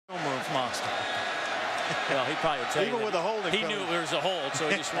monster. Well, he probably would tell you even with the holding. He knew there was a hold, so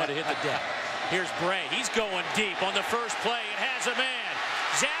he just wanted to hit the deck. Here's Bray. He's going deep on the first play. It has a man.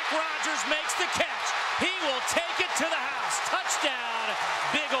 Zach Rogers makes the catch. He will take it to the house. Touchdown,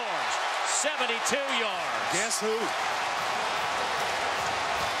 Big Orange. 72 yards. Guess who?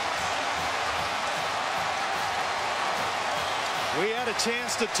 We had a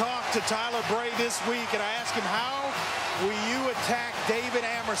chance to talk to Tyler Bray this week, and I asked him, how will you attack David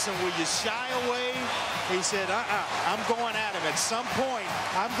Amerson? Will you shy away? He said, I'm going at him. At some point,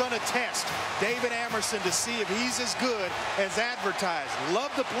 I'm going to test David Amerson to see if he's as good as advertised.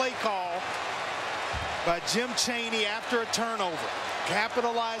 Love the play call by Jim Chaney after a turnover.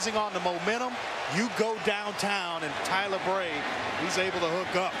 Capitalizing on the momentum, you go downtown, and Tyler Bray, he's able to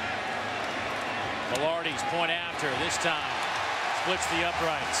hook up. Velarde's point after this time. Splits the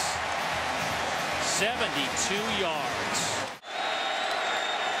uprights. 72 yards.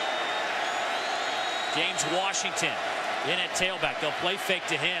 James Washington in at tailback. They'll play fake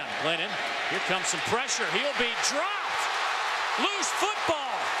to him. Glennon, here comes some pressure. He'll be dropped. Loose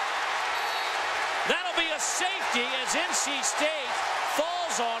football. That'll be a safety as NC State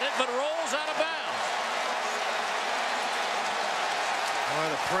falls on it but rolls out of bounds. Boy,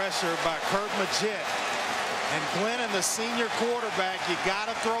 the pressure by Kurt Magette. And Glennon, the senior quarterback, you got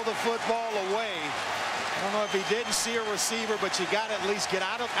to throw the football away. I don't know if he didn't see a receiver, but you got to at least get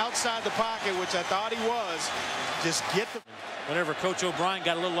outside the pocket, which I thought he was. Just get the... Whenever Coach O'Brien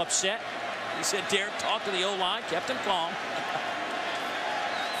got a little upset, he said, Derek, talk to the O-line, kept him calm.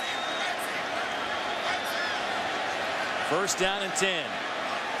 First down and 10.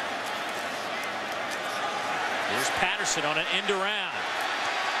 Here's Patterson on an end around.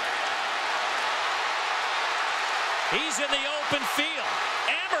 He's in the open field.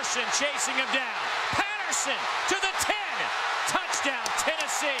 Emerson chasing him down. Patterson to the 10. Touchdown,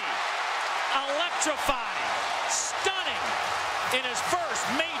 Tennessee. Electrifying, stunning in his first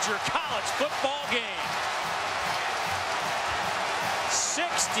major college football game.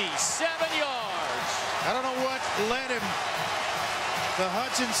 67 yards. I don't know what led him to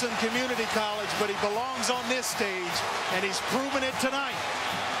Hutchinson Community College, but he belongs on this stage, and he's proven it tonight.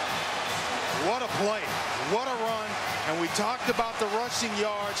 What a play. What a run. And we talked about the rushing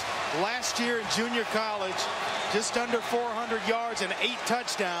yards last year in junior college. Just under 400 yards and 8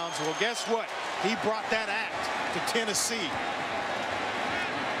 touchdowns. Well, guess what? He brought that act to Tennessee.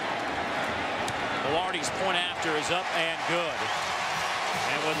 Velarde's point after is up and good.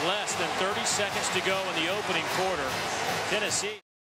 And with less than 30 seconds to go in the opening quarter, Tennessee.